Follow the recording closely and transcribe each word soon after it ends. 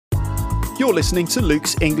You're listening to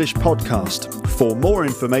Luke's English Podcast. For more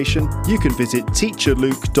information, you can visit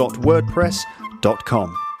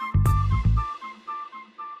teacherluke.wordpress.com.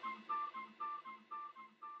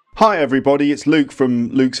 Hi everybody, it's Luke from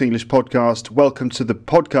Luke's English Podcast. Welcome to the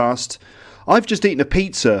podcast. I've just eaten a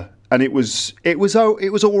pizza and it was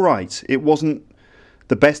all right. It wasn't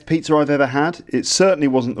the best pizza I've ever had. It certainly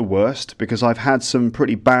wasn't the worst because I've had some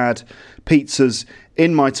pretty bad pizzas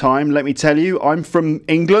in my time. Let me tell you, I'm from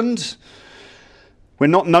England. We're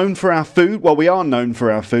not known for our food. Well, we are known for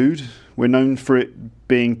our food. We're known for it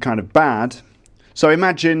being kind of bad. So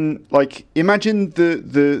imagine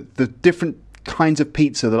the different kinds of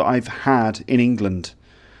pizza that I've had in England.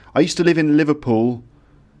 I used to live in Liverpool.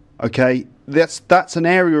 Okay, that's an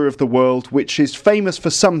area of the world which is famous for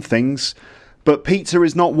some things, but pizza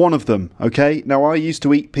is not one of them. Okay, now I used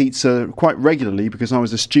to eat pizza quite regularly because I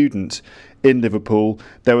was a student in Liverpool.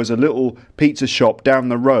 There was a little pizza shop down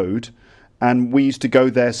the road, and we used to go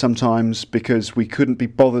there sometimes because we couldn't be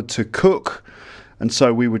bothered to cook, and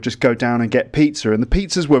so we would just go down and get pizza. And the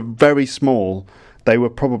pizzas were very small. They were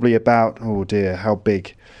probably about, oh dear, how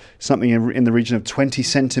big? Something in the region of 20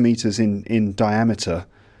 centimetres in diameter,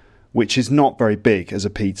 which is not very big as a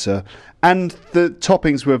pizza. And the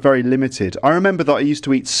toppings were very limited. I remember that I used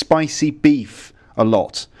to eat spicy beef a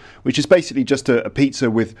lot, which is basically just a pizza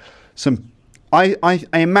with some... I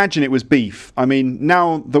imagine it was beef. I mean,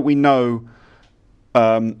 now that we know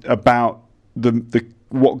about the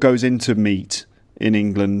what goes into meat in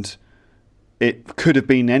England, it could have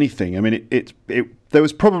been anything. I mean, there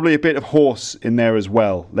was probably a bit of horse in there as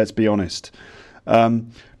well, let's be honest.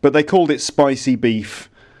 But they called it spicy beef.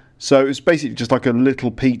 So it was basically just like a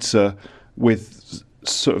little pizza with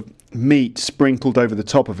sort of meat sprinkled over the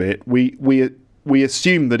top of it. We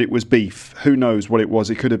assumed that it was beef. Who knows what it was?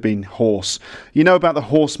 It could have been horse. You know about the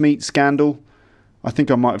horse meat scandal? I think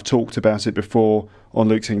I might have talked about it before on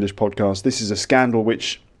Luke's English Podcast. This is a scandal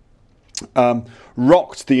which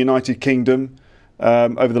rocked the United Kingdom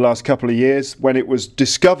over the last couple of years when it was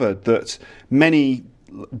discovered that many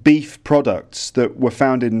beef products that were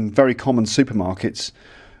found in very common supermarkets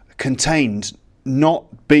contained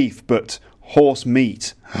not beef but horse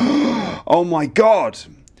meat. Oh my God!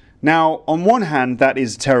 Now, on one hand, that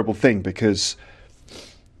is a terrible thing because,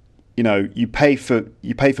 you know, you pay for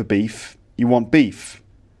beef, you want beef,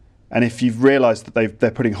 and if you've realised that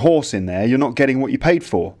they're putting horse in there, you're not getting what you paid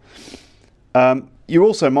for. You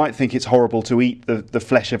also might think it's horrible to eat the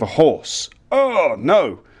flesh of a horse. Oh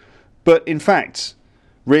no! But in fact,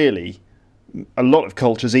 really, a lot of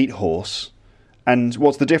cultures eat horse. And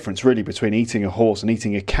what's the difference really between eating a horse and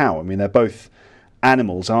eating a cow? I mean, they're both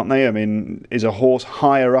animals, aren't they? I mean, is a horse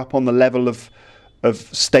higher up on the level of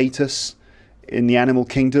status in the animal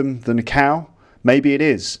kingdom than a cow? Maybe it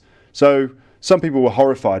is. So some people were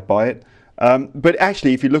horrified by it. But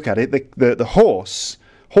actually, if you look at it, the horse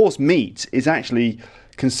meat is actually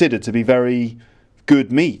considered to be very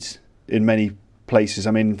good meat in many places.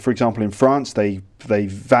 I mean, for example, in France, they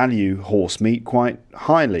value horse meat quite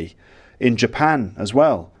highly. In Japan as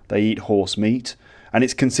well, they eat horse meat, and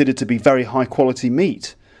it's considered to be very high quality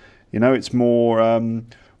meat. You know, it's more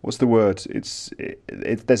what's the word?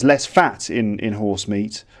 There's less fat in horse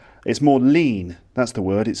meat. It's more lean. That's the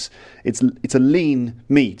word. It's a lean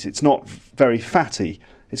meat. It's not very fatty.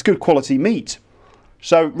 It's good quality meat.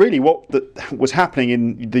 So really, what was happening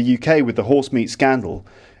in the UK with the horse meat scandal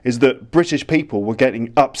is that British people were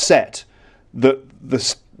getting upset that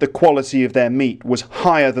the quality of their meat was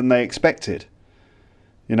higher than they expected.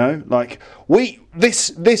 You know, like this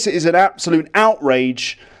is an absolute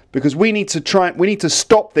outrage because we need to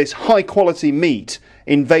stop this high quality meat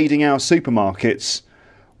invading our supermarkets.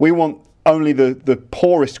 We want only the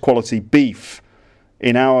poorest quality beef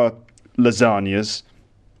in our lasagnas.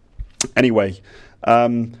 Anyway, I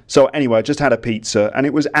just had a pizza and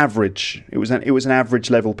it was average. It was an average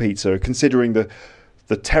level pizza considering the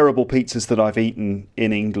terrible pizzas that I've eaten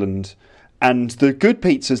in England and the good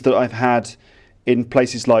pizzas that I've had in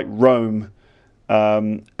places like Rome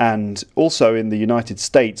and also in the United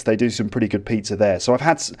States. They do some pretty good pizza there. So I've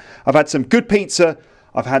had some good pizza,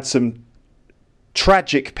 I've had some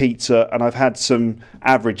tragic pizza, and I've had some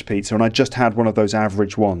average pizza, and I just had one of those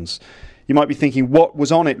average ones. You might be thinking, what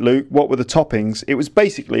was on it, Luke? What were the toppings? It was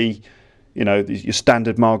basically, you know, your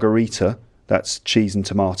standard margarita, that's cheese and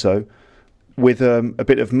tomato, with a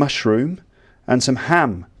bit of mushroom and some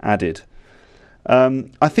ham added.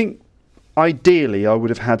 I think ideally I would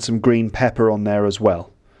have had some green pepper on there as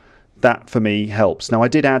well. That for me helps. Now I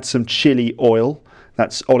did add some chili oil.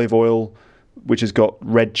 That's olive oil which has got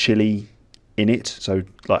red chili in it, so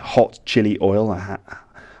like hot chili oil. I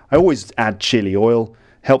always add chili oil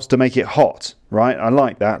helps to make it hot, right? I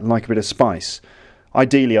like that. I like a bit of spice.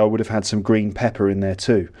 Ideally, I would have had some green pepper in there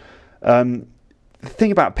too. The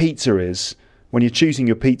thing about pizza is, when you're choosing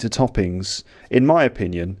your pizza toppings, in my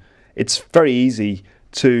opinion, it's very easy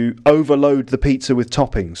to overload the pizza with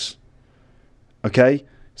toppings. Okay?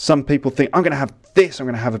 Some people think, I'm going to have this, I'm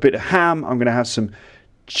going to have a bit of ham, I'm going to have some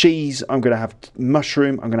cheese, I'm going to have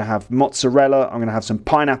mushroom, I'm going to have mozzarella, I'm going to have some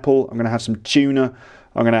pineapple, I'm going to have some tuna,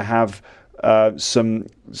 I'm going to have some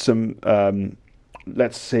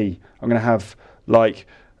let's see, I'm going to have like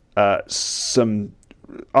some,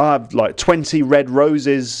 I'll have like 20 red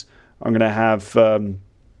roses, I'm going to have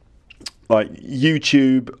like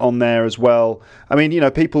YouTube on there as well. I mean,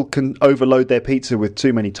 people can overload their pizza with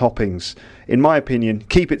too many toppings. In my opinion,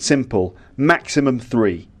 keep it simple. Maximum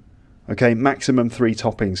 3. Okay, maximum 3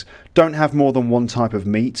 toppings. Don't have more than one type of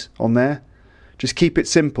meat on there. Just keep it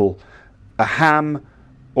simple. A ham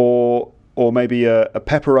or maybe a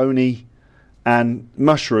pepperoni and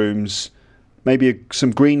mushrooms. Maybe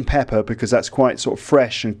some green pepper, because that's quite sort of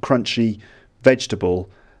fresh and crunchy vegetable.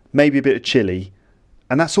 Maybe a bit of chili.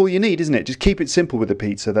 And that's all you need, isn't it? Just keep it simple with the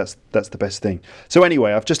pizza. That's the best thing. So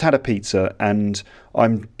anyway, I've just had a pizza and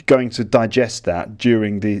I'm going to digest that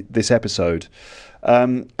during this episode.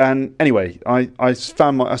 And anyway, I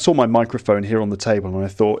saw my microphone here on the table and I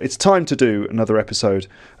thought it's time to do another episode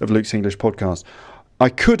of Luke's English Podcast. I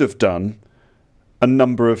could have done a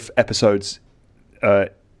number of episodes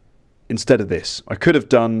instead of this. I could have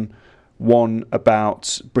done one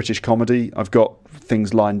about British comedy. I've got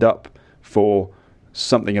things lined up for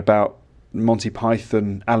something about Monty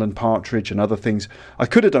Python, Alan Partridge and other things. I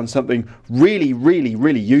could have done something really, really,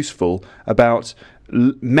 really useful about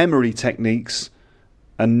memory techniques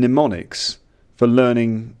and mnemonics for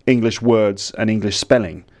learning English words and English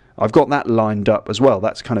spelling. I've got that lined up as well.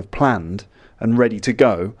 That's kind of planned and ready to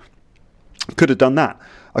go. Could have done that.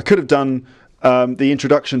 I could have done the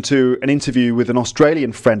introduction to an interview with an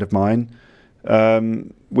Australian friend of mine,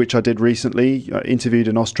 which I did recently. I interviewed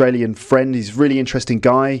an Australian friend. He's a really interesting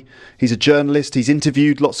guy. He's a journalist. He's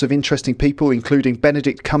interviewed lots of interesting people, including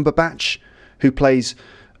Benedict Cumberbatch, who plays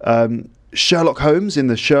Sherlock Holmes in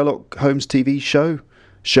the Sherlock Holmes TV show,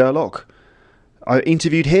 Sherlock. I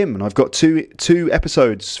interviewed him, and I've got two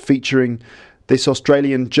episodes featuring this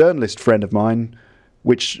Australian journalist friend of mine,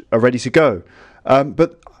 which are ready to go.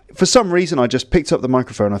 But for some reason, I just picked up the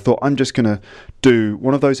microphone. I thought, I'm just going to do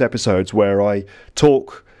one of those episodes where I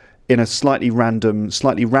talk in a slightly random,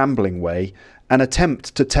 slightly rambling way and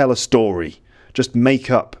attempt to tell a story. Just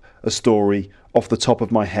make up a story off the top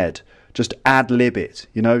of my head. Just ad-lib it,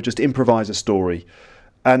 just improvise a story.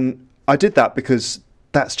 And I did that because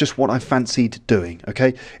that's just what I fancied doing,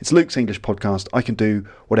 okay? It's Luke's English Podcast. I can do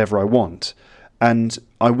whatever I want. And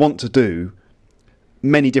I want to do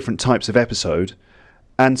many different types of episode.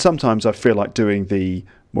 And sometimes I feel like doing the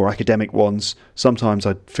more academic ones. Sometimes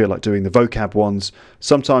I feel like doing the vocab ones.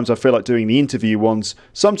 Sometimes I feel like doing the interview ones.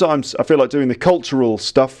 Sometimes I feel like doing the cultural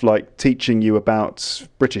stuff, like teaching you about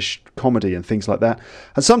British comedy and things like that.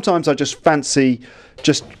 And sometimes I just fancy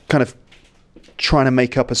just kind of trying to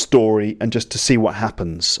make up a story and just to see what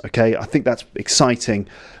happens. Okay, I think that's exciting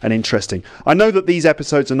and interesting. I know that these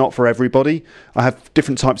episodes are not for everybody. I have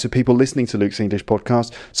different types of people listening to Luke's English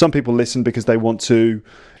Podcast. Some people listen because they want to,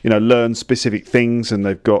 learn specific things, and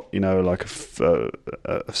they've got, like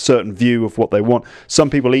a certain view of what they want. Some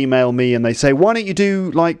people email me and they say, why don't you do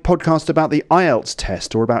like podcast about the IELTS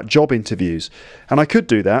test or about job interviews? And I could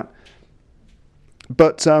do that.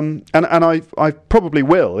 But and I probably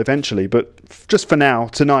will eventually, but just for now,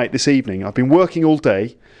 tonight, this evening, I've been working all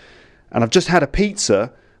day and I've just had a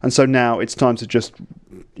pizza, and so now it's time to just,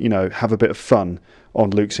 have a bit of fun on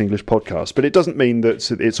Luke's English Podcast. But it doesn't mean that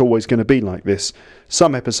it's always going to be like this.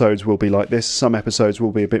 Some episodes will be like this, some episodes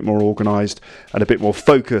will be a bit more organised and a bit more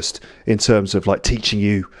focused in terms of like teaching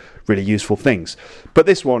you really useful things. But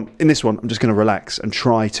in this one, I'm just going to relax and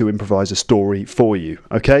try to improvise a story for you,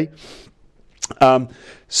 okay?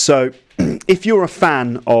 So if you're a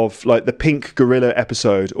fan of like the Pink Gorilla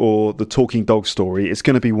episode or the Talking Dog story, it's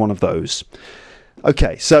going to be one of those.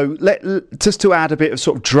 Okay, so just to add a bit of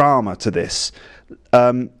sort of drama to this,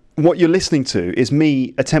 what you're listening to is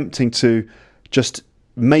me attempting to just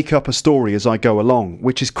make up a story as I go along,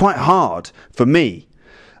 which is quite hard for me.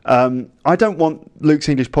 I don't want Luke's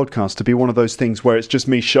English Podcast to be one of those things where it's just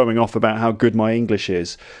me showing off about how good my English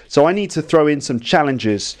is. So I need to throw in some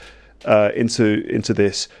challenges into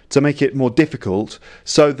this to make it more difficult,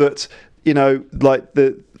 so that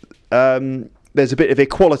there's a bit of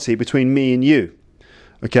equality between me and you.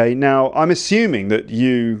 Okay, now I'm assuming that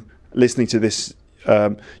you listening to this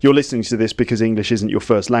you're listening to this because English isn't your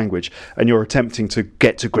first language, and you're attempting to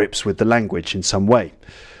get to grips with the language in some way.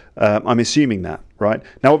 I'm assuming that, right?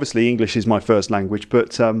 Now, obviously, English is my first language,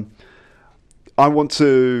 but I want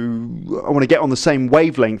to get on the same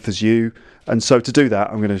wavelength as you, and so to do that,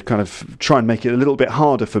 I'm going to kind of try and make it a little bit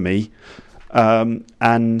harder for me, and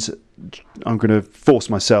I'm going to force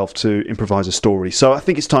myself to improvise a story. So I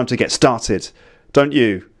think it's time to get started, don't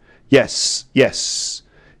you? Yes,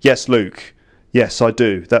 Luke. Yes, I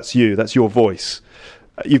do. That's you. That's your voice.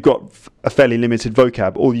 You've got a fairly limited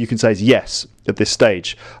vocab. All you can say is yes at this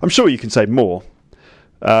stage. I'm sure you can say more.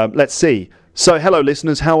 Let's see. So, hello,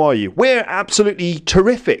 listeners. How are you? We're absolutely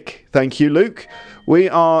terrific. Thank you, Luke. We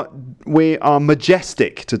are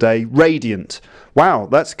majestic today, radiant. Wow,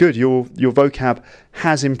 that's good. Your vocab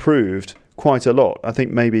has improved quite a lot. I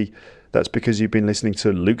think maybe that's because you've been listening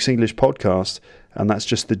to Luke's English podcast, and that's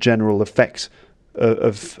just the general effect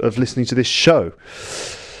of listening to this show.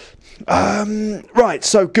 Right,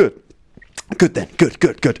 so good. Good then,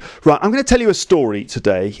 good. Right, I'm going to tell you a story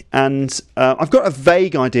today, and I've got a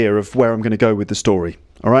vague idea of where I'm going to go with the story.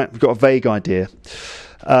 All right, I've got a vague idea.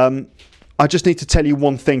 I just need to tell you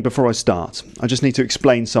one thing before I start. I just need to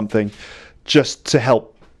explain something just to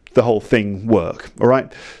help the whole thing work. All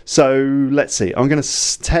right, so let's see. I'm going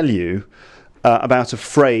to tell you about a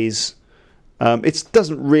phrase. It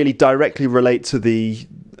doesn't really directly relate to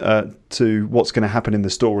to what's going to happen in the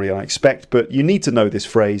story, I expect, but you need to know this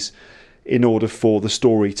phrase in order for the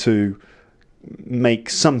story to make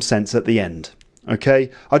some sense at the end.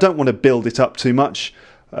 Okay? I don't want to build it up too much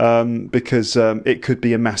because it could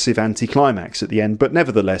be a massive anticlimax at the end, but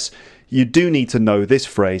nevertheless, you do need to know this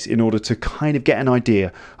phrase in order to kind of get an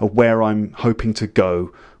idea of where I'm hoping to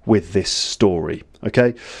go with this story.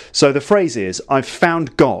 Okay? So the phrase is, I've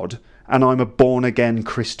found God and I'm a born-again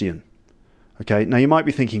Christian. Okay, now you might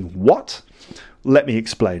be thinking, what? Let me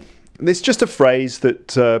explain. It's just a phrase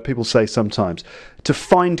that people say sometimes. To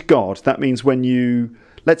find God, that means when you,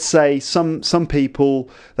 let's say some people,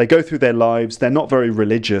 they go through their lives, they're not very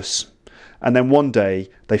religious, and then one day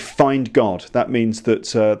they find God. That means that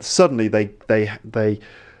suddenly they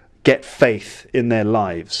get faith in their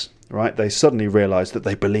lives, right? They suddenly realise that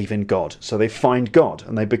they believe in God. So they find God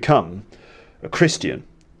and they become a Christian.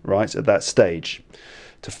 Right, at that stage,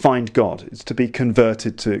 to find God, it's to be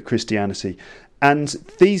converted to Christianity. And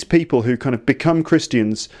these people who kind of become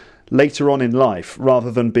Christians later on in life, rather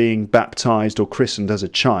than being baptized or christened as a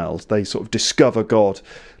child, they sort of discover God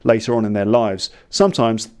later on in their lives.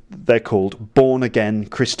 Sometimes they're called born-again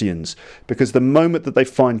Christians, because the moment that they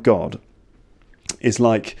find God is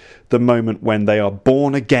like the moment when they are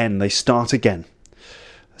born again, they start again.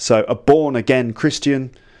 So a born-again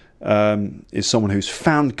Christian is someone who's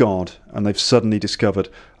found God and they've suddenly discovered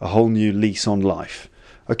a whole new lease on life.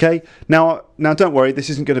 Okay, now don't worry,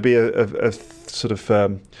 this isn't going to be a sort of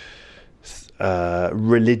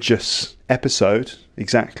religious episode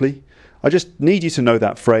exactly. I just need you to know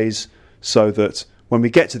that phrase so that when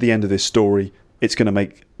we get to the end of this story, it's going to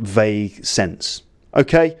make vague sense.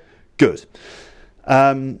 Okay, good.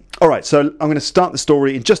 All right, so I'm going to start the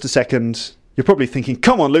story in just a second. You're probably thinking,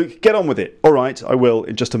 come on, Luke, get on with it. All right, I will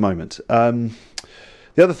in just a moment. The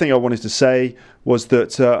other thing I wanted to say was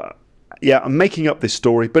that, I'm making up this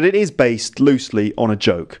story, but it is based loosely on a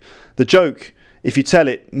joke. The joke, if you tell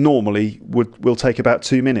it normally, will take about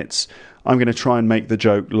 2 minutes. I'm going to try and make the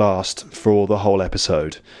joke last for the whole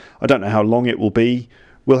episode. I don't know how long it will be.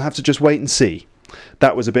 We'll have to just wait and see.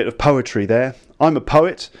 That was a bit of poetry there. I'm a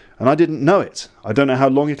poet, and I didn't know it. I don't know how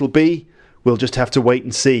long it'll be. We'll just have to wait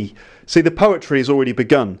and see. See, the poetry has already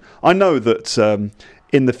begun. I know that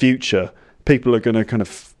in the future, people are going to kind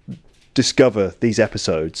of discover these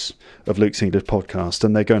episodes of Luke's English podcast,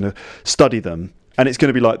 and they're going to study them. And it's going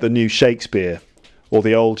to be like the new Shakespeare or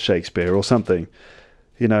the old Shakespeare or something.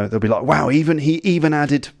 You know, they'll be like, wow, he even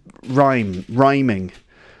added rhyming,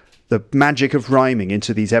 the magic of rhyming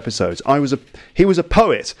into these episodes. He was a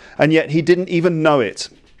poet, and yet he didn't even know it.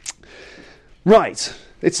 Right.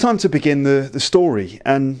 It's time to begin the story,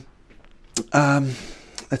 and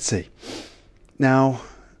let's see. Now,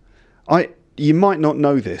 you might not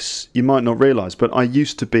know this, you might not realise, but I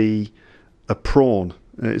used to be a prawn.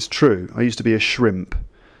 It's true. I used to be a shrimp,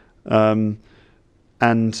 and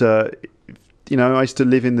I used to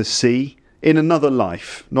live in the sea in another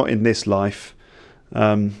life, not in this life.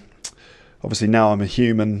 Obviously, now I'm a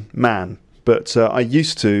human man, but I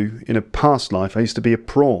used to, in a past life, I used to be a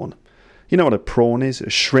prawn. You know what a prawn is? A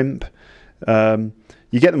shrimp.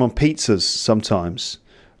 You get them on pizzas sometimes.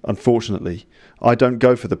 unfortunately. I don't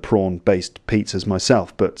go for the prawn-based pizzas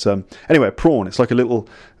myself. But anyway, a prawn, it's like a little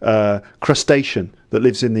crustacean that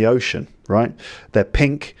lives in the ocean, right? They're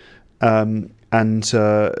pink, and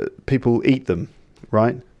people eat them,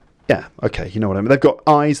 right? Yeah, okay, you know what I mean. They've got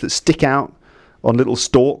eyes that stick out on little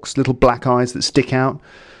stalks, little black eyes that stick out.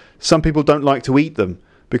 Some people don't like to eat them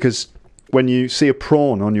because when you see a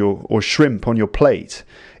prawn on or shrimp on your plate,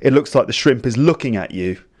 it looks like the shrimp is looking at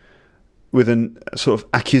you with a sort of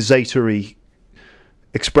accusatory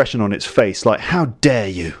expression on its face, like, how dare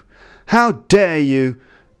you? How dare you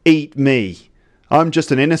eat me? I'm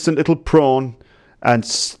just an innocent little prawn, and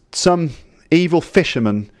some evil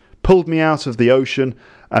fisherman pulled me out of the ocean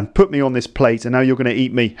and put me on this plate, and now you're going to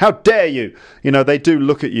eat me. How dare you? You know, they do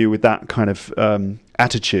look at you with that kind of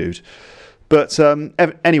attitude. But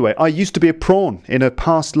anyway, I used to be a prawn in a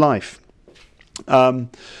past life.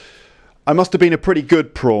 I must have been a pretty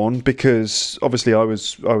good prawn because obviously I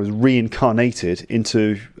was reincarnated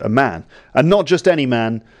into a man, and not just any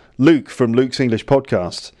man, Luke from Luke's English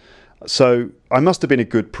podcast. So I must have been a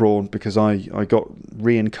good prawn because I got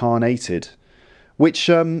reincarnated, which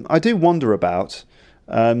I do wonder about.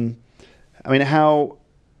 I mean,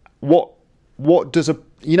 what does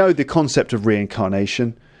the concept of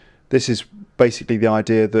reincarnation? This is basically the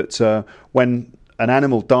idea that when an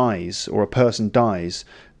animal dies or a person dies,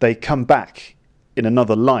 they come back in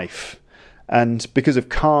another life. And because of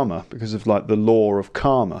karma, because of like the law of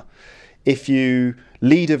karma, if you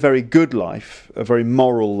lead a very good life, a very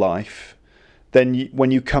moral life, then when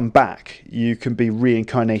you come back, you can be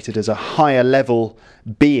reincarnated as a higher level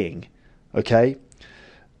being, okay?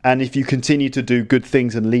 And if you continue to do good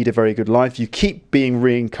things and lead a very good life, you keep being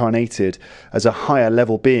reincarnated as a higher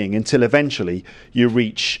level being until eventually you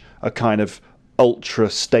reach a kind of ultra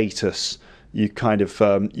status. You kind of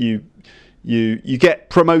you get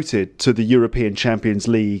promoted to the European Champions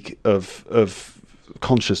League of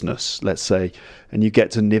consciousness, let's say, and you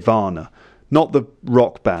get to nirvana, not the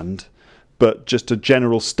rock band, but just a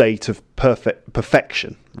general state of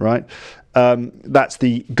perfection, right? That's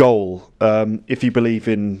the goal, if you believe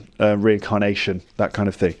in reincarnation, that kind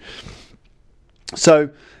of thing. So,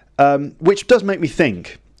 which does make me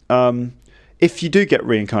think, if you do get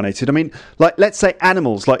reincarnated, I mean, like, let's say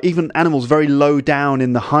animals, like even animals very low down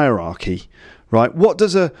in the hierarchy, right? What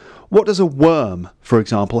does a worm, for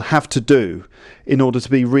example, have to do in order to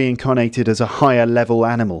be reincarnated as a higher level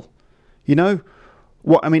animal? You know,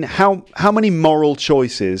 what I mean, how many moral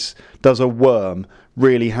choices does a worm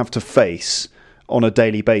really have to face on a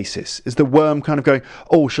daily basis? Is the worm kind of going,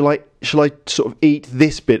 oh, shall I sort of eat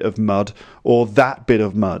this bit of mud or that bit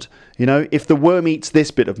of mud? You know, if the worm eats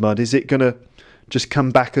this bit of mud, is it going to just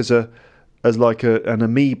come back as an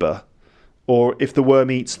amoeba? Or if the worm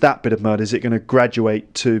eats that bit of mud, is it going to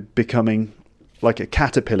graduate to becoming like a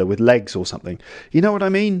caterpillar with legs or something? You know what I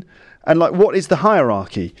mean? And like, what is the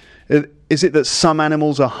hierarchy? Is it that some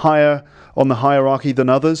animals are higher on the hierarchy than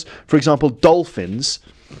others? For example, dolphins.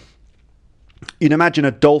 You'd imagine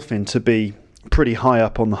a dolphin to be pretty high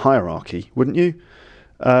up on the hierarchy, wouldn't you?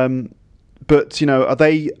 But you know, are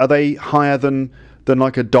they higher than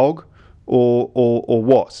like a dog or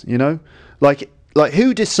what? You know, like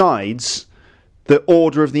who decides the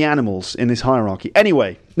order of the animals in this hierarchy?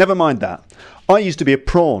 Anyway, never mind that. I used to be a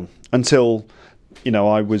prawn until, you know,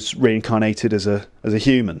 I was reincarnated as a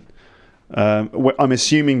human. I'm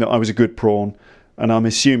assuming that I was a good prawn, and I'm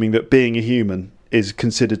assuming that being a human is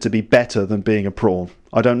considered to be better than being a prawn.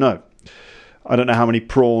 I don't know. I don't know how many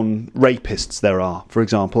prawn rapists there are, for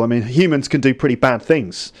example. I mean, humans can do pretty bad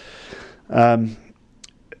things.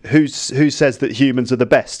 Who says that humans are the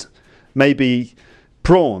best? Maybe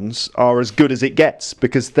prawns are as good as it gets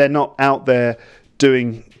because they're not out there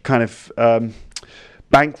doing kind of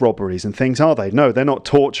bank robberies and things, are they? No, they're not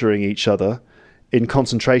torturing each other in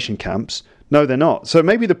concentration camps. No, they're not. So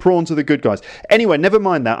maybe the prawns are the good guys. Anyway, never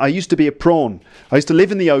mind that. I used to be a prawn. I used to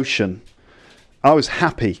live in the ocean. I was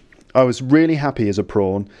happy. I was really happy as a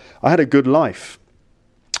prawn. I had a good life.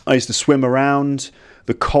 I used to swim around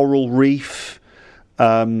the coral reef,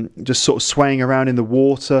 just sort of swaying around in the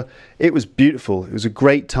water. It was beautiful. It was a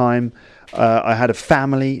great time. I had a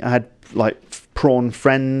family. I had like prawn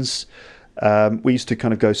friends. We used to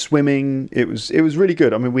kind of go swimming. It was really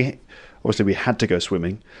good. I mean, we had to go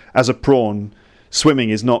swimming. As a prawn, swimming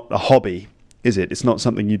is not a hobby, is it? It's not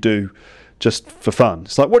something you do just for fun.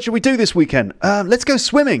 It's like, what should we do this weekend? Let's go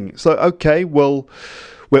swimming. It's like, okay, well,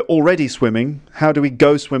 we're already swimming. How do we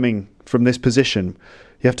go swimming from this position?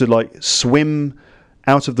 You have to like swim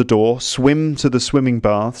out of the door, swim to the swimming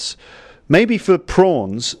baths. Maybe for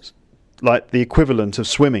prawns, like the equivalent of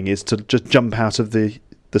swimming is to just jump out of the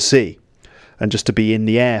sea. and just to be in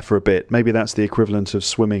the air for a bit. Maybe that's the equivalent of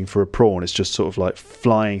swimming for a prawn. It's just sort of like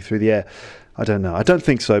flying through the air. I don't know. I don't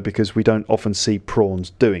think so, because we don't often see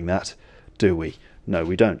prawns doing that, do we? No,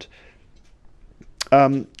 we don't.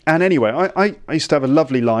 And anyway, I used to have a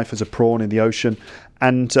lovely life as a prawn in the ocean,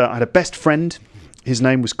 and I had a best friend. His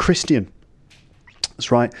name was Christian.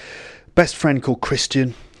 That's right. Best friend called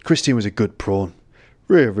Christian. Christian was a good prawn.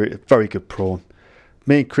 Really, very good prawn.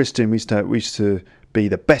 Me and Christian, we used to be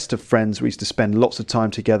the best of friends. We used to spend lots of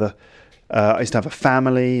time together. I used to have a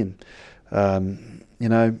family, and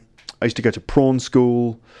I used to go to prawn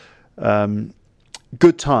school.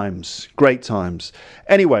 Good times, great times.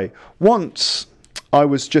 Anyway, once I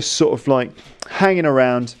was just sort of like hanging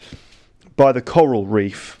around by the coral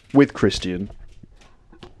reef with Christian.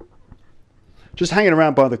 Just hanging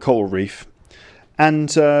around by the coral reef. And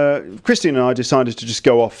Christian and I decided to just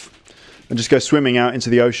go off and just go swimming out into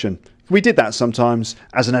the ocean. We did that sometimes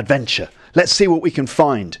as an adventure. Let's see what we can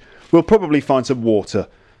find. We'll probably find some water,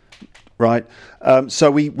 right? So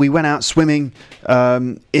we went out swimming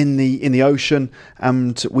in the ocean,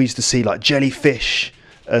 and we used to see like jellyfish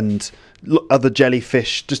and other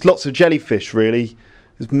jellyfish, just lots of jellyfish really.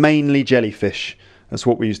 It was mainly jellyfish. That's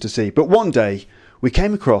what we used to see. But one day we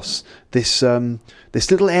came across this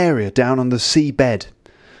little area down on the seabed,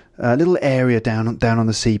 on the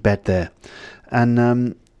seabed there,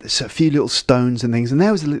 and there's a few little stones and things, and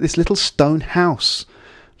there was this little stone house.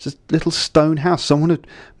 Just a little stone house. Someone had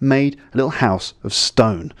made a little house of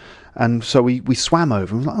stone, and so we swam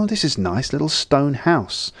over and we were like, oh, this is nice, little stone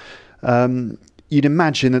house. You'd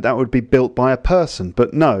imagine that would be built by a person,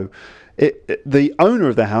 but no. The owner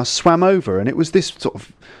of the house swam over, and it was this sort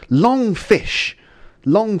of long fish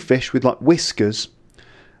with like whiskers,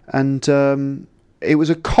 and it was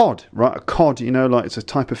a cod, right? A cod, like it's a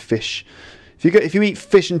type of fish. If you eat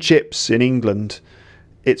fish and chips in England,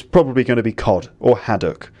 it's probably going to be cod or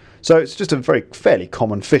haddock. So it's just a fairly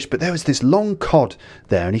common fish. But there was this long cod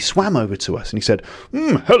there, and he swam over to us, and he said,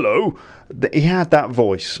 hello. He had that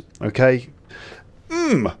voice, okay?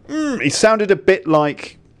 He sounded a bit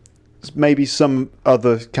like maybe some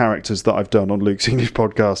other characters that I've done on Luke's English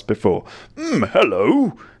podcast before.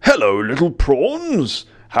 Hello, little prawns.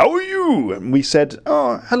 How are you? And we said,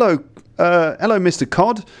 oh, hello, Mr.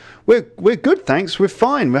 Cod. We're good, thanks. We're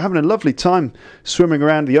fine. We're having a lovely time swimming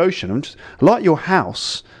around the ocean. I like your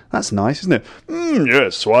house. That's nice, isn't it?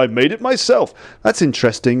 Yes, so I made it myself. That's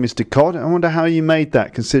interesting, Mr. Cod. I wonder how you made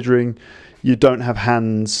that, considering you don't have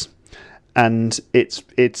hands, and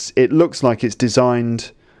it looks like it's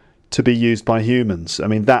designed to be used by humans. I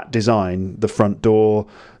mean, that design, the front door,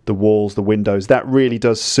 the walls, the windows, that really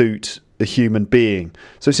does suit a human being.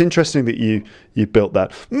 So it's interesting that you built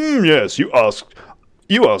that. Yes, you ask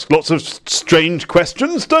lots of strange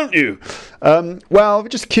questions, don't you? Well,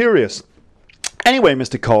 just curious. Anyway,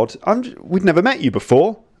 Mr. Cod, we'd never met you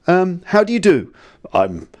before. How do you do?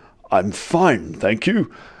 I'm fine, thank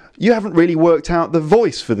you. You haven't really worked out the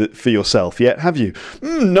voice for yourself yet, have you?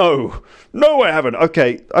 No, I haven't.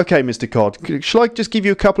 Okay, Mr. Cod. Shall I just give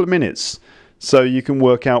you a couple of minutes so you can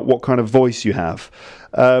work out what kind of voice you have?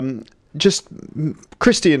 Just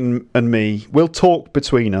Christian and me, we'll talk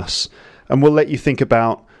between us, and we'll let you think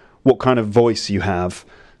about what kind of voice you have,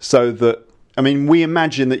 so that, I mean, we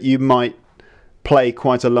imagine that you might play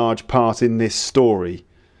quite a large part in this story.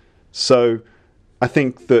 So I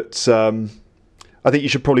think that you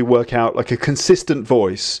should probably work out like a consistent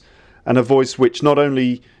voice, and a voice which not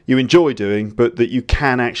only you enjoy doing, but that you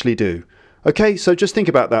can actually do. Okay, so just think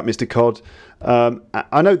about that, Mr. Cod.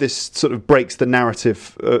 I know this sort of breaks the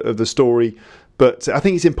narrative of the story, but I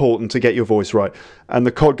think it's important to get your voice right. And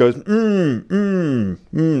the cod goes,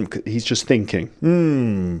 he's just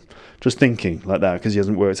thinking, just thinking like that, because he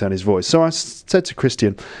hasn't worked out his voice. So I said to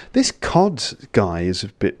Christian, this cod guy is a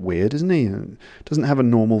bit weird, isn't he? Doesn't have a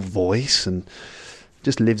normal voice and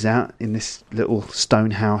just lives out in this little stone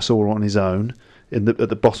house all on his own at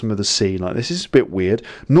the bottom of the sea like this. Is a bit weird.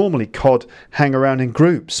 Normally cod hang around in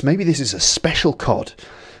groups. Maybe this is a special cod.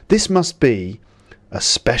 This must be a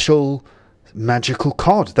special magical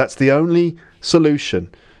cod. That's the only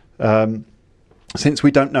solution. Since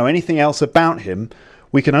we don't know anything else about him,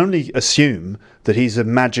 we can only assume that he's a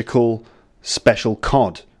magical special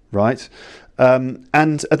cod, right?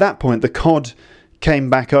 And at that point the cod came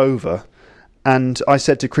back over, and I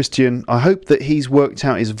said to Christian, I hope that he's worked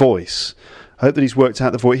out his voice. I hope that he's worked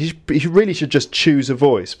out the voice. He really should just choose a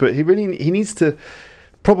voice, but he needs to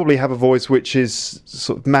probably have a voice which is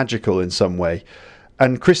sort of magical in some way.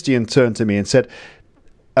 And Christian turned to me and said,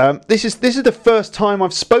 "This is the first time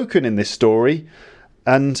I've spoken in this story,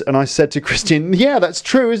 And I said to Christian, yeah, that's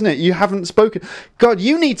true, isn't it? You haven't spoken. God,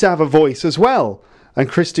 you need to have a voice as well. And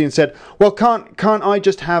Christian said, well, can't I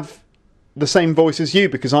just have the same voice as you,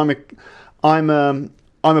 because I'm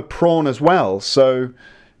a prawn as well. So,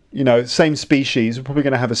 same species, we're probably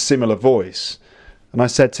going to have a similar voice. And I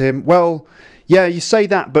said to him, well, yeah, you say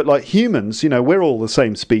that, but like humans, we're all the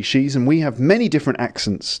same species and we have many different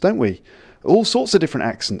accents, don't we? All sorts of different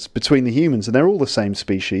accents between the humans, and they're all the same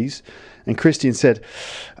species. And Christian said,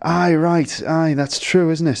 aye, right, aye, that's true,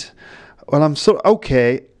 isn't it? Well, I'm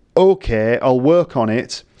okay, I'll work on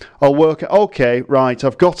it. Okay, right,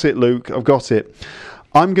 I've got it, Luke, I've got it.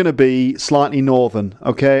 I'm going to be slightly northern,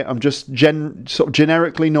 okay? I'm just sort of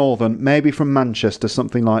generically northern, maybe from Manchester,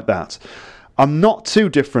 something like that. I'm not too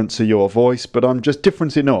different to your voice, but I'm just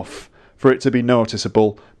different enough for it to be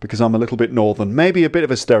noticeable because I'm a little bit northern. Maybe a bit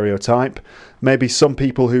of a stereotype. Maybe some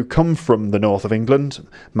people who come from the north of England,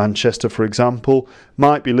 Manchester for example,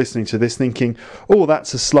 might be listening to this thinking, oh,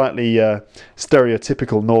 that's a slightly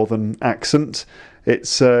stereotypical northern accent.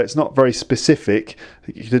 It's not very specific.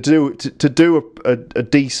 To do a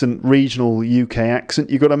decent regional UK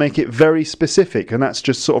accent, you've got to make it very specific, and that's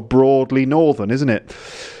just sort of broadly northern, isn't it?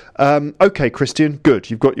 Okay, Christian,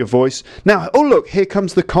 good. You've got your voice now. Oh, look, here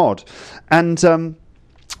comes the cod, and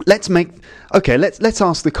let's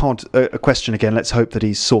ask the cod a question again. Let's hope that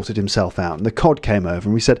he's sorted himself out. And the cod came over,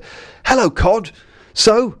 and we said, "Hello, cod.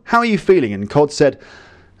 So, how are you feeling?" And the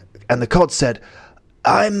cod said,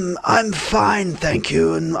 I'm fine, thank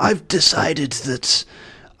you, and I've decided that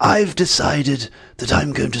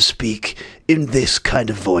I'm going to speak in this kind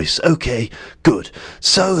of voice. Okay, good.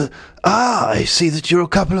 So, I see that you're a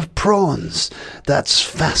couple of prawns. That's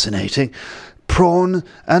fascinating. Prawn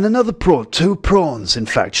and another prawn. 2 prawns, in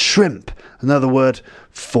fact. Shrimp. Another word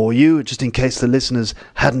for you, just in case the listeners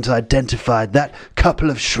hadn't identified that. Couple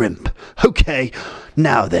of shrimp. Okay,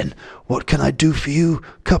 now then, what can I do for you?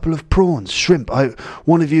 Couple of prawns. Shrimp.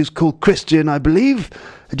 One of you's called Christian, I believe.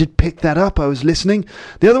 I did pick that up. I was listening.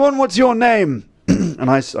 The other one, what's your name? And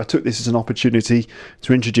I took this as an opportunity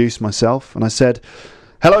to introduce myself. And I said,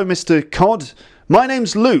 hello, Mr. Cod. My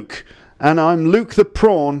name's Luke, and I'm Luke the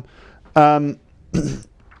Prawn.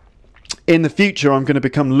 In the future, I'm going to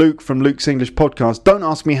become Luke from Luke's English Podcast. Don't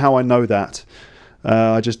ask me how I know that.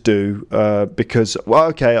 I just do because, well,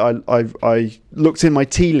 okay, I looked in my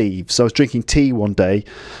tea leaves. I was drinking tea one day,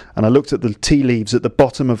 and I looked at the tea leaves at the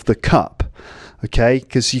bottom of the cup, okay,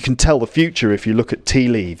 because you can tell the future if you look at tea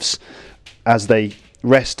leaves as they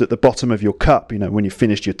rest at the bottom of your cup, when you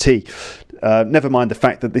finished your tea. Never mind the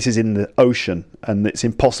fact that this is in the ocean, and it's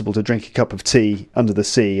impossible to drink a cup of tea under the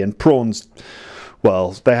sea, and prawns,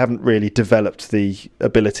 well, they haven't really developed the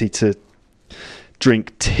ability to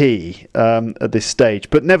drink tea at this stage.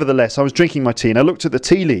 But nevertheless, I was drinking my tea and I looked at the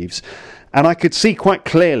tea leaves and I could see quite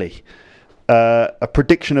clearly a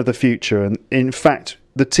prediction of the future. And in fact,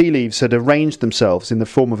 the tea leaves had arranged themselves in the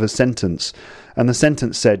form of a sentence. And the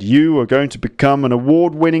sentence said, you are going to become an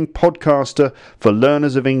award-winning podcaster for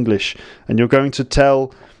learners of English, and you're going to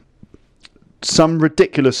tell some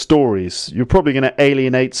ridiculous stories. You're probably going to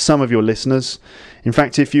alienate some of your listeners. In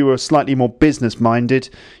fact, if you were slightly more business-minded,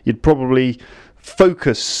 you'd probably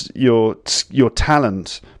focus your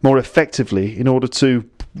talent more effectively in order to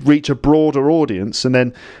reach a broader audience, and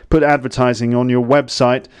then put advertising on your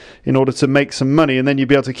website in order to make some money, and then you'd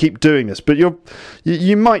be able to keep doing this. But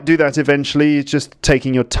you might do that eventually. It's just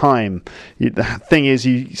taking your time. The thing is,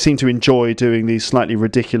 you seem to enjoy doing these slightly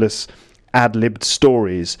ridiculous ad-libbed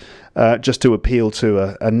stories just to appeal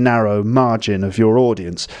to a narrow margin of your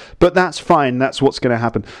audience. But that's fine. That's what's going to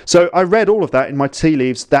happen. So I read all of that in my tea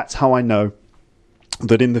leaves. That's how I know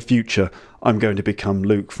that in the future I'm going to become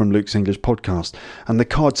Luke from Luke's English Podcast. And the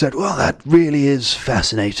card said, well, that really is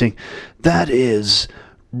fascinating. That is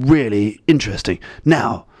really interesting.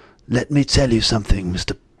 Now, let me tell you something,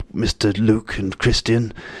 Mr. Luke and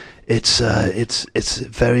Christian. It's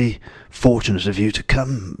very fortunate of you to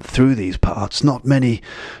come through these parts. Not many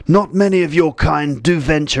of your kind do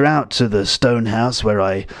venture out to the stone house where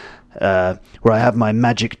I have my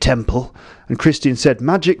magic temple. And Christian said,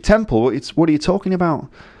 magic temple? What are you talking about?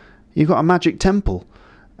 You've got a magic temple?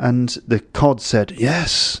 And the cod said,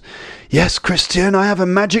 yes, Christian, I have a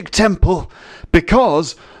magic temple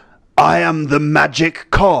because I am the magic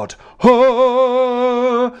cod.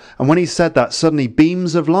 Oh! And when he said that, suddenly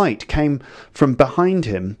beams of light came from behind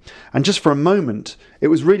him. And just for a moment, it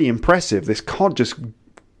was really impressive. This cod just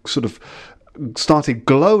sort of started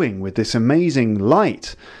glowing with this amazing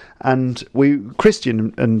light. And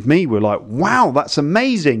Christian and me were like, wow, that's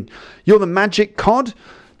amazing. You're the magic cod?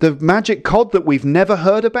 The magic cod that we've never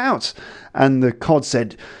heard about?" And the cod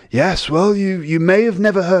said, "Yes, well, you may have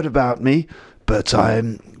never heard about me, but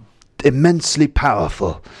I'm immensely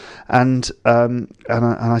powerful." And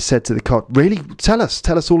I said to the cod, "Really? Tell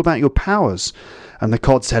us all about your powers." And the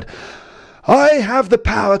cod said, "I have the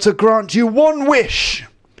power to grant you one wish,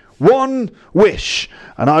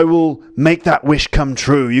 and I will make that wish come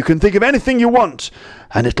true. You can think of anything you want,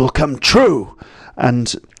 and it'll come true."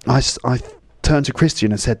 And I turned to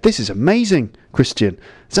Christian and said, "This is amazing, Christian.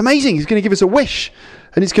 It's amazing. He's going to give us a wish,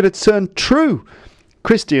 and it's going to turn true."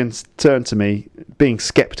 Christian turned to me, being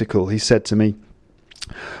sceptical. He said to me,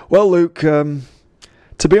 "Well, Luke,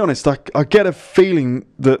 to be honest, I get a feeling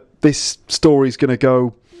that this story's going to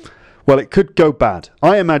go, well, it could go bad.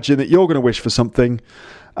 I imagine that you're going to wish for something,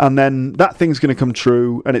 and then that thing's going to come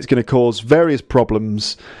true, and it's going to cause various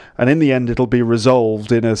problems, and in the end it'll be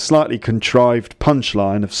resolved in a slightly contrived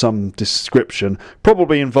punchline of some description,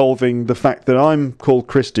 probably involving the fact that I'm called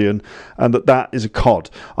Christian and that is a cod.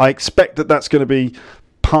 I expect that that's going to be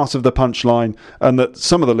part of the punchline, and that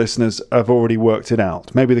some of the listeners have already worked it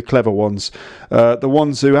out. Maybe the clever ones. The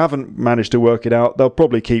ones who haven't managed to work it out, they'll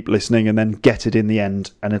probably keep listening and then get it in the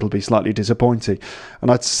end, and it'll be slightly disappointing."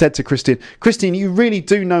 And I said to Christian, "You really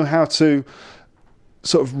do know how to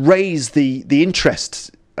sort of raise the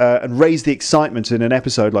interest and raise the excitement in an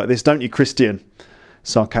episode like this, don't you, Christian?"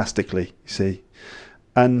 Sarcastically, you see.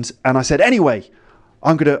 And I said, "Anyway,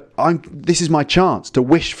 this is my chance to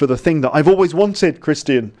wish for the thing that I've always wanted,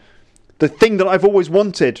 Christian. The thing that I've always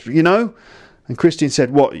wanted, you know?" And Christian said,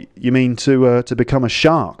 "What, you mean to become a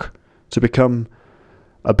shark? To become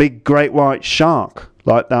a big great white shark,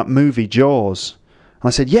 like that movie Jaws?" And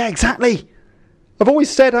I said, "Yeah, exactly. I've always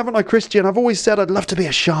said, haven't I, Christian? I've always said I'd love to be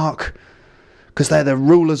a shark. Because they're the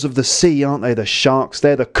rulers of the sea, aren't they, the sharks?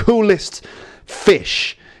 They're the coolest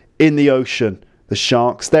fish in the ocean, the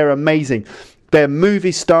sharks. They're amazing. They're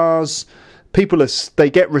movie stars. They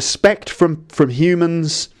get respect from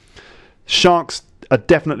humans. Sharks are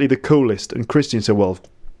definitely the coolest." And Christian said, "Well,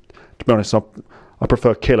 to be honest, I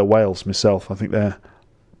prefer killer whales myself. I think they're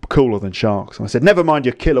cooler than sharks." And I said, "Never mind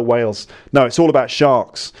your killer whales. No, it's all about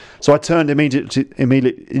sharks." So I turned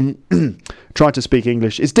immediately tried to speak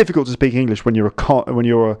English. It's difficult to speak English when you're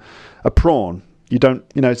a prawn. You don't,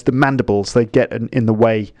 it's the mandibles, they get in the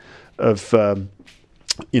way of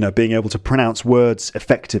being able to pronounce words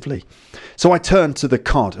effectively. So I turned to the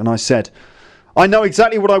cod and I said, "I know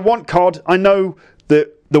exactly what I want, cod. I know the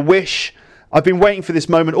wish. I've been waiting for this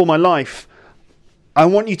moment all my life. I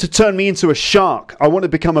want you to turn me into a shark. I want to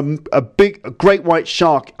become a great white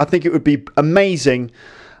shark. I think it would be amazing.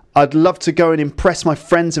 I'd love to go and impress my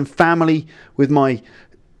friends and family with my,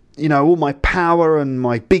 all my power and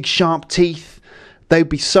my big sharp teeth. They'd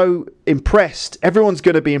be so impressed. Everyone's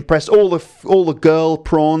going to be impressed. All the girl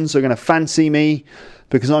prawns are going to fancy me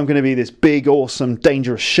because I'm going to be this big, awesome,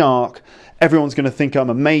 dangerous shark. Everyone's going to think I'm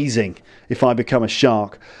amazing if I become a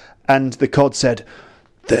shark." And the cod said,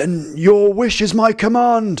 "Then your wish is my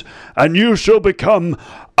command, and you shall become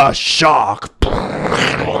a shark."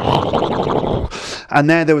 And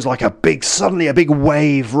there was like suddenly a big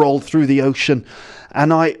wave rolled through the ocean,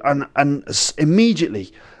 and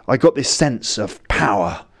immediately I got this sense of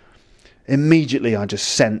power. Immediately I just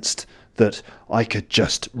sensed that I could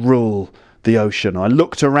just rule the ocean. I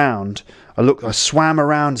looked around, I swam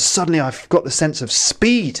around, suddenly I've got the sense of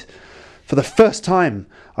speed. For the first time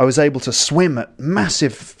I was able to swim at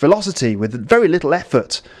massive velocity with very little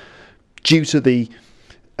effort due to the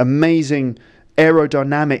amazing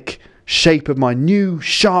aerodynamic shape of my new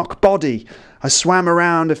shark body. I swam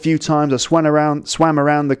around a few times. I swam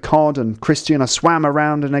around the cod and Christian. I swam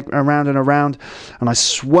around and around, and I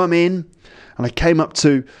swam in, and I came up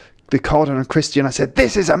to the cod and Christian. I said,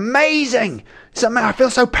 "This is amazing. I feel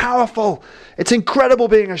so powerful. It's incredible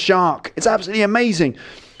being a shark. It's absolutely amazing."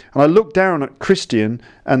 And I looked down at Christian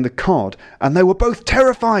and the cod, and they were both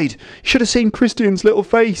terrified. You should have seen Christian's little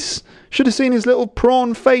face. Should have seen his little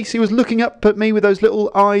prawn face. He was looking up at me with those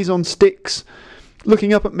little eyes on sticks,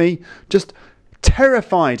 looking up at me, just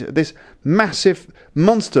terrified at this massive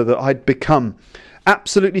monster that I'd become.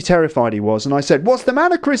 Absolutely terrified he was. And I said, "What's the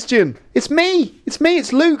matter, Christian? It's me.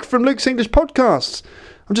 It's Luke from Luke's English Podcasts.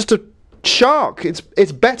 I'm just a shark.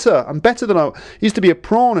 It's better. I'm better than I used to be a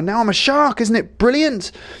prawn, and now I'm a shark. Isn't it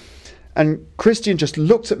brilliant?" And Christian just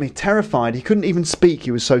looked at me terrified. He couldn't even speak.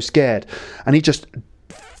 He was so scared. And he just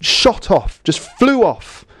shot off, just flew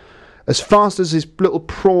off as fast as his little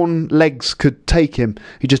prawn legs could take him.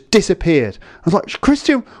 He just disappeared. I was like,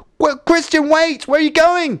 Christian, wait, where are you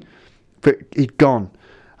going?" But he'd gone.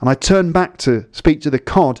 And I turned back to speak to the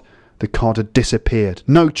cod. The cod had disappeared.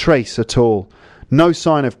 No trace at all. No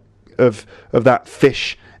sign of that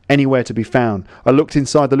fish anywhere to be found. I looked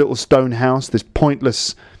inside the little stone house, this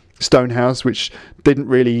pointless stone house, which didn't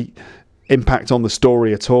really impact on the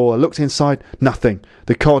story at all. I looked inside, nothing.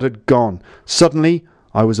 The cod had gone. Suddenly,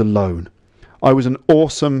 I was alone. I was an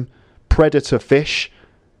awesome predator fish,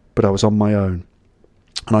 but I was on my own.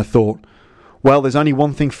 And I thought, well, there's only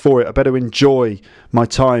one thing for it. I better enjoy my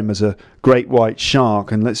time as a great white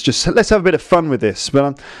shark, and let's have a bit of fun with this. But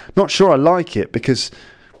I'm not sure I like it because,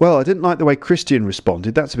 well, I didn't like the way Christian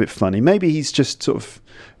responded. That's a bit funny. Maybe he's just sort of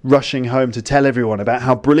rushing home to tell everyone about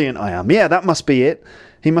how brilliant I am. Yeah, that must be it.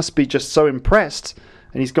 He must be just so impressed,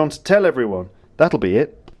 and he's gone to tell everyone. That'll be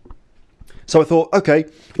it. So I thought, okay,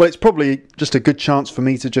 well, it's probably just a good chance for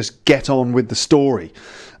me to just get on with the story.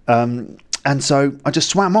 And so I just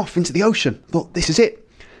swam off into the ocean. Thought, this is it.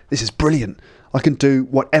 This is brilliant. I can do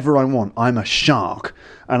whatever I want. I'm a shark,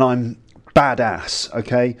 and I'm badass.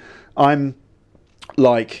 Okay, I'm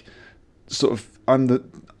like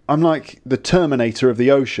I'm like the Terminator of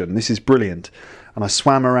the ocean. This is brilliant. And I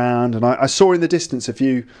swam around, and I saw in the distance a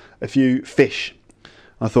few fish.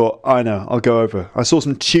 I thought, I know, I'll go over. I saw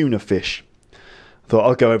some tuna fish. I thought,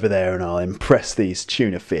 I'll go over there and I'll impress these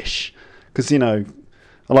tuna fish. Because, you know,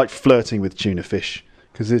 I like flirting with tuna fish.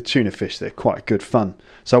 Because the tuna fish, they're quite good fun.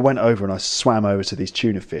 So I went over and I swam over to these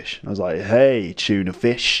tuna fish. And I was like, hey, tuna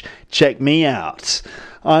fish, check me out.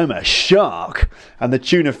 I'm a shark. And the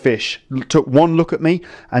tuna fish took one look at me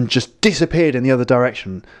and just disappeared in the other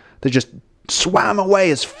direction. They just swam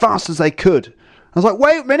away as fast as they could. I was like,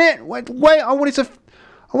 wait a minute, wait! I wanted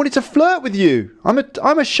to flirt with you. I'm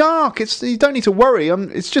a shark. You don't need to worry.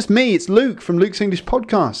 It's just me. It's Luke from Luke's English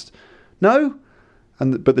Podcast. No,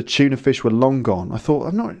 but the tuna fish were long gone. I thought,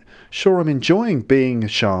 I'm not sure I'm enjoying being a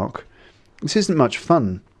shark. This isn't much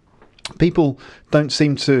fun. People don't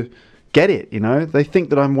seem to get it. You know, they think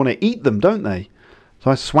that I want to eat them, don't they?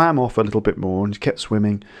 So I swam off a little bit more and kept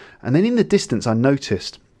swimming. And then in the distance, I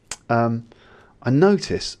noticed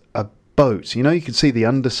a boat. You know, you can see the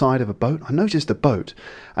underside of a boat. I noticed a boat,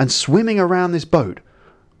 and swimming around this boat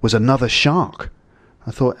was another shark.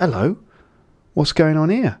 I thought, hello, what's going on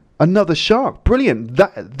here? Another shark. Brilliant.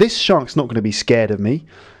 This shark's not going to be scared of me.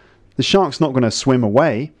 The shark's not going to swim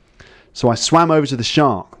away. So I swam over to the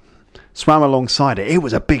shark, swam alongside it. It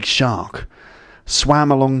was a big shark.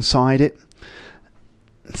 Swam alongside it,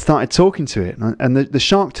 started talking to it, and the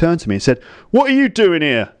shark turned to me and said, what are you doing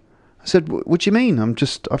here? I said, what do you mean?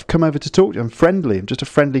 I've come over to talk to you. I'm friendly. I'm just a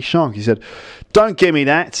friendly shark. He said, don't give me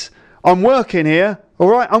that. I'm working here. All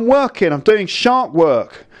right, I'm working. I'm doing shark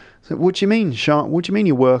work. I said, what do you mean, shark? What do you mean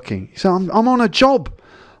you're working? He said, I'm on a job.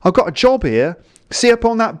 I've got a job here. See up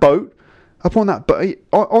on that boat. On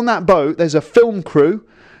that boat, there's a film crew.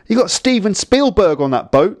 You got Steven Spielberg on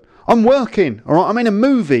that boat. I'm working. All right, I'm in a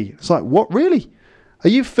movie. It's like, what, really? Are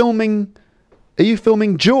you filming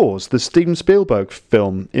Jaws, the Steven Spielberg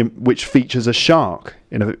film, which features a shark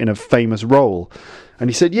in a famous role? And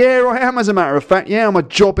he said, yeah, I am, as a matter of fact. Yeah, I'm a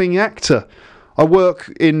jobbing actor. I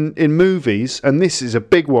work in movies, and this is a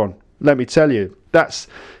big one. Let me tell you. That's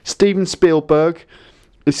Steven Spielberg.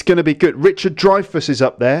 It's going to be good. Richard Dreyfuss is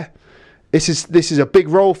up there. This is a big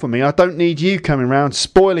role for me. I don't need you coming around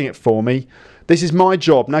spoiling it for me. This is my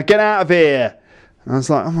job. Now get out of here. And I was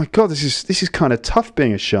like, oh my God, this is kind of tough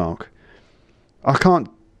being a shark. I can't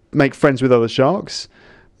make friends with other sharks.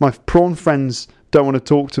 My prawn friends don't want to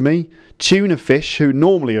talk to me. Tuna fish, who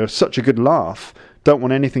normally are such a good laugh, don't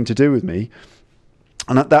want anything to do with me.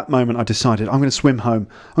 And at that moment, I decided, I'm going to swim home.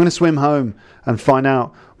 I'm going to swim home and find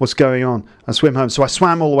out what's going on. I swim home. So I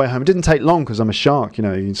swam all the way home. It didn't take long because I'm a shark, you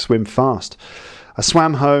know, you can swim fast. I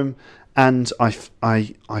swam home, and I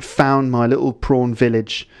found my little prawn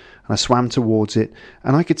village, and I swam towards it.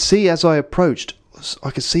 And I could see, as I approached,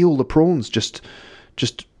 I could see all the prawns just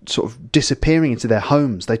sort of disappearing into their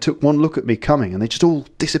homes. They took one look at me coming, and they just all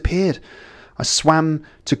disappeared. I swam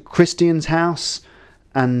to Christian's house,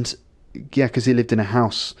 and yeah, because he lived in a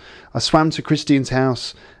house. I swam to Christian's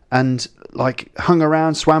house and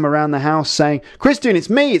swam around the house saying, Christian, it's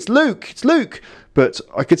me, it's Luke. But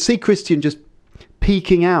I could see Christian just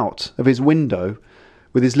peeking out of his window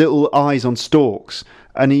with his little eyes on stalks,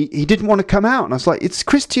 and he didn't want to come out. And I was like, it's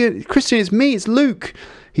Christian, it's me, it's Luke.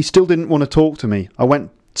 He still didn't want to talk to me. I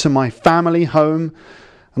went to my family home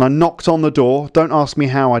and I knocked on the door. Don't ask me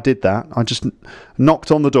how I did that. I just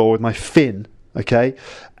knocked on the door with my fin. Okay,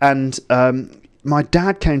 and my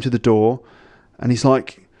dad came to the door, and he's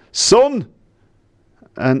like, "Son,"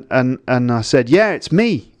 and I said, "Yeah, it's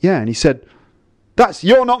me." Yeah, and he said,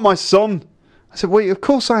 "You're not my son." I said, "Well, of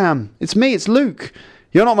course I am. It's me. It's Luke.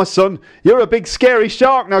 You're not my son. You're a big scary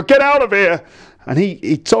shark. Now get out of here." And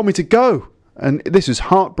he told me to go, And this was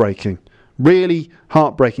heartbreaking. Really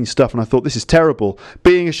heartbreaking stuff. And I thought, this is terrible.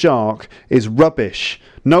 Being a shark is rubbish.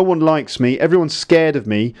 No one likes me. Everyone's scared of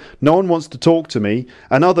me. No one wants to talk to me.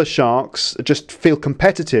 And other sharks just feel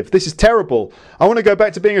competitive. This is terrible. I want to go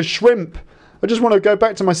back to being a shrimp. I just want to go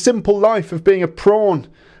back to my simple life of being a prawn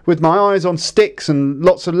with my eyes on sticks and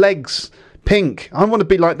lots of legs, pink. I want to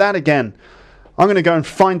be like that again. I'm going to go and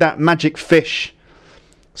find that magic fish.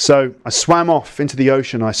 So I swam off into the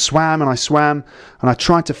ocean. I swam and I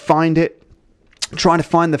tried to find it, trying to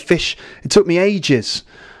find the fish. It took me ages.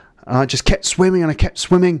 And I just kept swimming and I kept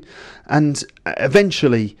swimming. And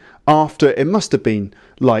eventually, after, it must have been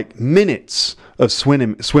like minutes of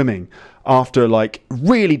swimming, after like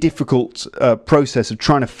really difficult process of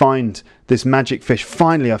trying to find this magic fish,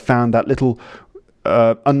 finally I found that little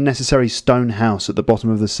unnecessary stone house at the bottom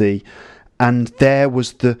of the sea, and there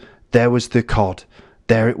was the cod.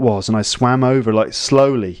 There it was, and I swam over, like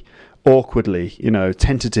slowly, awkwardly,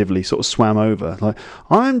 tentatively, sort of swam over. Like,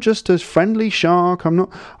 I'm just a friendly shark. I'm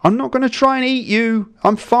not going to try and eat you.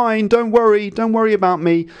 I'm fine. Don't worry about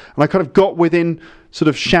me. And I kind of got within sort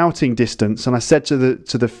of shouting distance, and I said to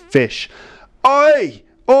the fish, "Oi,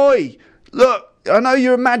 look, I know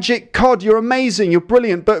you're a magic cod, you're amazing, you're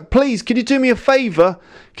brilliant, but please, can you do me a favour?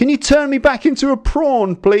 Can you turn me back into a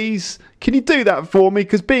prawn, please? Can you do that for me?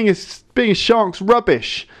 Because being a shark's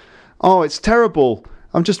rubbish. Oh, it's terrible.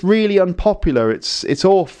 I'm just really unpopular. It's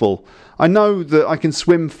awful. I know that I can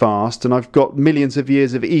swim fast, and I've got millions of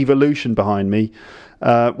years of evolution behind me,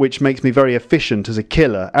 which makes me very efficient as a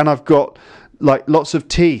killer. And I've got like lots of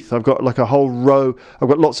teeth. I've got like a whole row. I've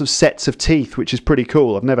got lots of sets of teeth, which is pretty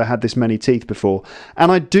cool. I've never had this many teeth before.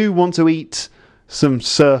 And I do want to eat some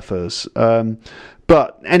surfers.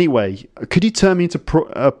 But anyway, could you turn me into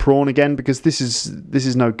a prawn again? Because this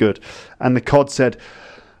is no good." And the cod said,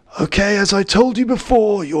 "Okay, as I told you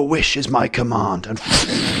before, your wish is my command." And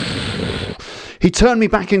he turned me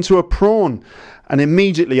back into a prawn. And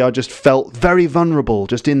immediately I just felt very vulnerable,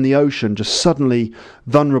 just in the ocean, just suddenly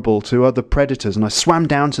vulnerable to other predators. And I swam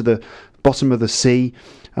down to the bottom of the sea,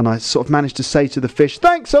 and I sort of managed to say to the fish,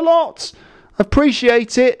 "Thanks a lot. I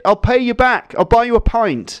appreciate it. I'll pay you back. I'll buy you a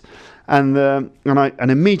pint." And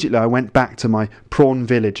immediately I went back to my prawn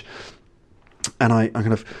village. And I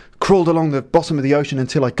kind of crawled along the bottom of the ocean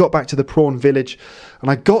until I got back to the prawn village.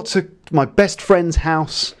 And I got to my best friend's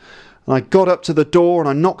house. And I got up to the door and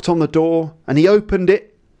I knocked on the door, and he opened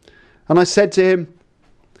it. And I said to him,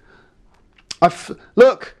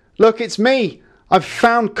 Look, it's me. I've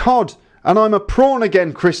found cod and I'm a prawn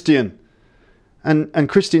again, Christian." And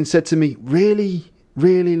Christian said to me, "Really,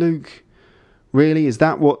 Luke? Really? Is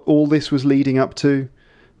that what all this was leading up to?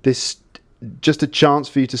 This just a chance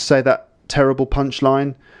for you to say that terrible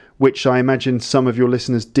punchline, which I imagine some of your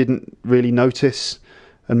listeners didn't really notice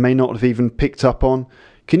and may not have even picked up on.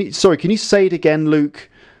 Can you say it again, Luke?"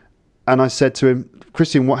 And I said to him,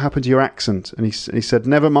 "Christian, what happened to your accent?" And he said,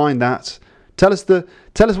 "Never mind that. Tell us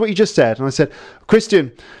what you just said." And I said,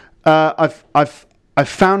 "Christian, I've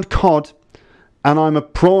found cod, and I'm a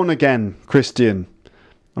prawn again, Christian.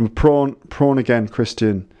 I'm a prawn again,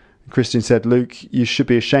 Christian." And Christian said, "Luke, you should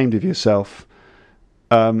be ashamed of yourself,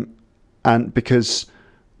 and because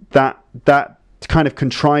that kind of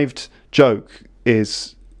contrived joke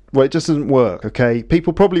is." Well, it just doesn't work, okay?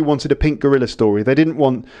 People probably wanted a pink gorilla story. They didn't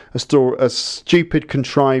want a stupid,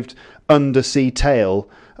 contrived undersea tale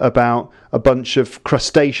about a bunch of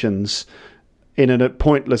crustaceans in a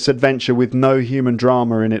pointless adventure with no human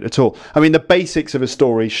drama in it at all. I mean, the basics of a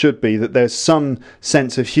story should be that there's some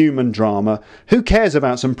sense of human drama. Who cares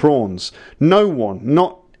about some prawns?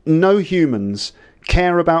 No humans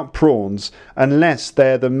care about prawns unless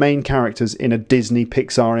they're the main characters in a Disney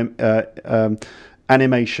Pixar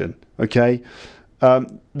animation, okay?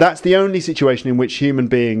 That's the only situation in which human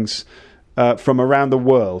beings from around the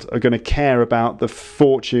world are going to care about the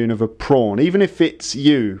fortune of a prawn, even if it's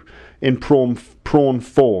you in prawn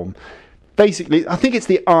form. Basically, I think it's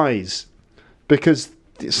the eyes, because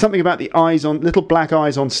something about the eyes on little black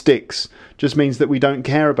eyes on sticks just means that we don't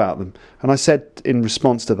care about them. And I said in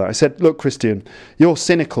response to that, I said, "Look, Christian, you're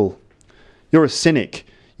cynical. You're a cynic.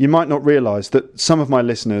 You might not realise that some of my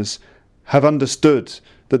listeners have understood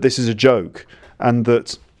that this is a joke, and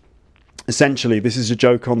that essentially this is a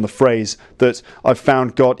joke on the phrase that I've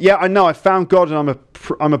found God. Yeah, I know, I found God, and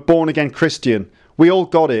I'm a born again Christian. We all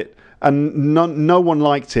got it, and no one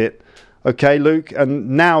liked it. Okay, Luke,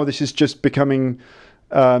 and now this is just becoming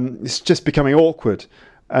awkward."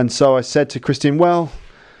 And so I said to Christian, "Well,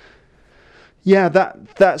 yeah,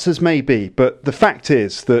 that's as may be, but the fact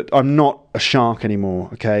is that I'm not a shark anymore.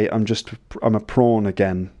 Okay, I'm a prawn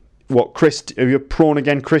again." "What, are you a prawn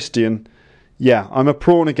again, Christian?" Yeah, I'm a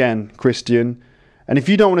prawn again, Christian. And if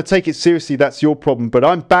you don't want to take it seriously, that's your problem. But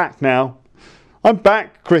I'm back now. I'm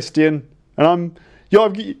back, Christian. And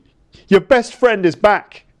your best friend is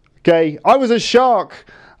back. Okay? I was a shark.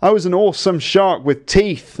 I was an awesome shark with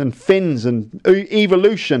teeth and fins and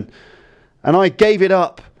evolution. And I gave it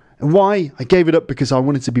up. And why? I gave it up because I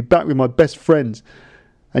wanted to be back with my best friends.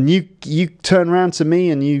 And you turn around to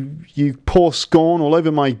me and you pour scorn all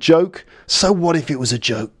over my joke. So what if it was a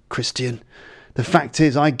joke, Christian? The fact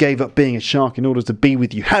is, I gave up being a shark in order to be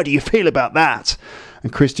with you. How do you feel about that?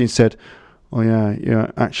 And Christian said, oh yeah,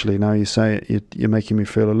 actually, now you say it, you're making me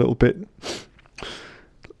feel a little bit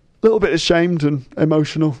ashamed and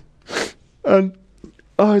emotional. And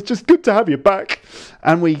it's just good to have you back.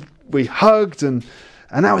 And we hugged and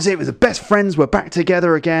that was it. It was the best friends. We're back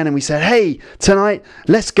together again. And we said, hey, tonight,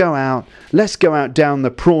 let's go out down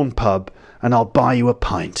the prawn pub and I'll buy you a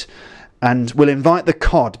pint. And we'll invite the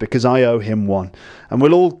cod because I owe him one. And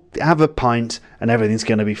we'll all have a pint and everything's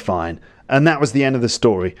going to be fine. And that was the end of the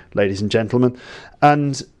story, ladies and gentlemen.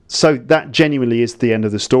 And so that genuinely is the end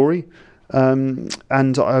of the story. And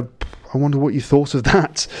I wonder what you thought of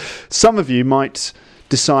that. Some of you might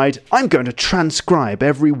decide, I'm going to transcribe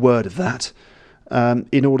every word of that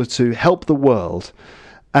in order to help the world.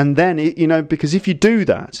 And then, because if you do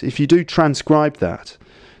that, if you do transcribe that,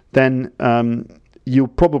 then you'll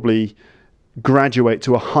probably graduate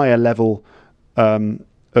to a higher level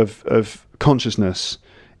of consciousness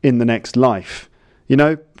in the next life,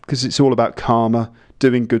 because it's all about karma,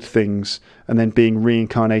 doing good things, and then being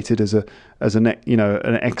reincarnated as an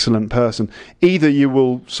excellent person. Either you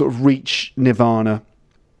will sort of reach nirvana,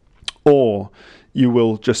 or you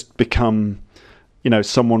will just become,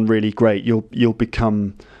 someone really great. You'll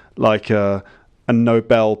become like a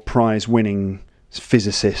Nobel Prize winning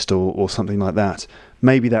physicist or something like that.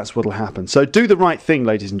 Maybe that's what'll happen. So do the right thing,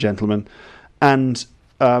 ladies and gentlemen, and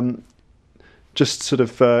just sort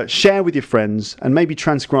of share with your friends and maybe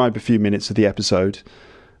transcribe a few minutes of the episode.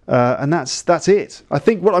 And that's it. I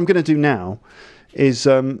think what I'm going to do now is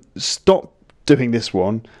stop doing this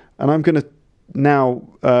one, and I'm going to now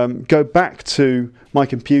go back to my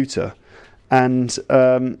computer and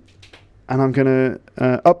I'm going to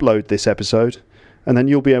upload this episode, and then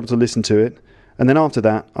you'll be able to listen to it. And then after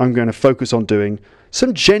that, I'm going to focus on doing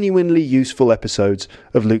some genuinely useful episodes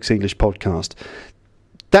of Luke's English Podcast.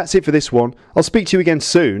 That's it for this one. I'll speak to you again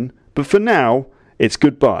soon, but for now, it's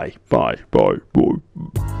goodbye. Bye.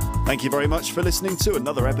 Thank you very much for listening to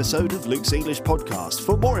another episode of Luke's English Podcast.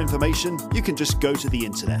 For more information, you can just go to the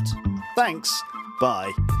internet. Thanks.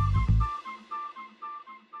 Bye.